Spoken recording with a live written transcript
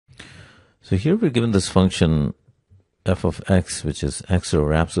So here we're given this function f of x, which is x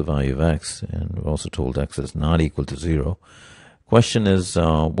over absolute value of x, and we're also told x is not equal to 0. Question is,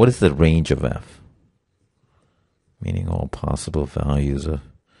 what is the range of f? Meaning all possible values of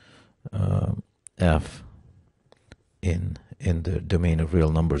f in the domain of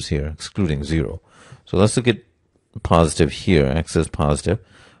real numbers here, excluding 0. So let's look at positive here. X is positive.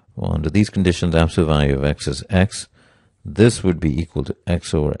 Well, under these conditions, absolute value of x is x. This would be equal to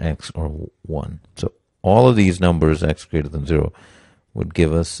x over x, or 1. So all of these numbers, x greater than 0, would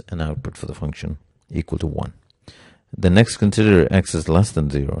give us an output for the function equal to 1. Then next, consider x is less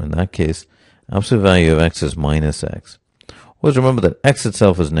than 0. In that case, absolute value of x is minus x. Always remember that x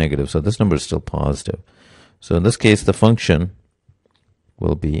itself is negative, so this number is still positive. So in this case, the function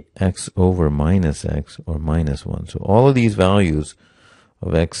will be x over minus x, or minus 1. So all of these values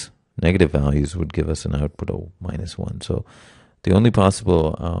of x, negative values, would give us an output of minus 1. So the only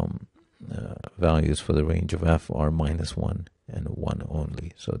possible values for the range of f are minus 1 and 1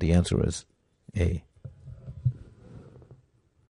 only. So the answer is A.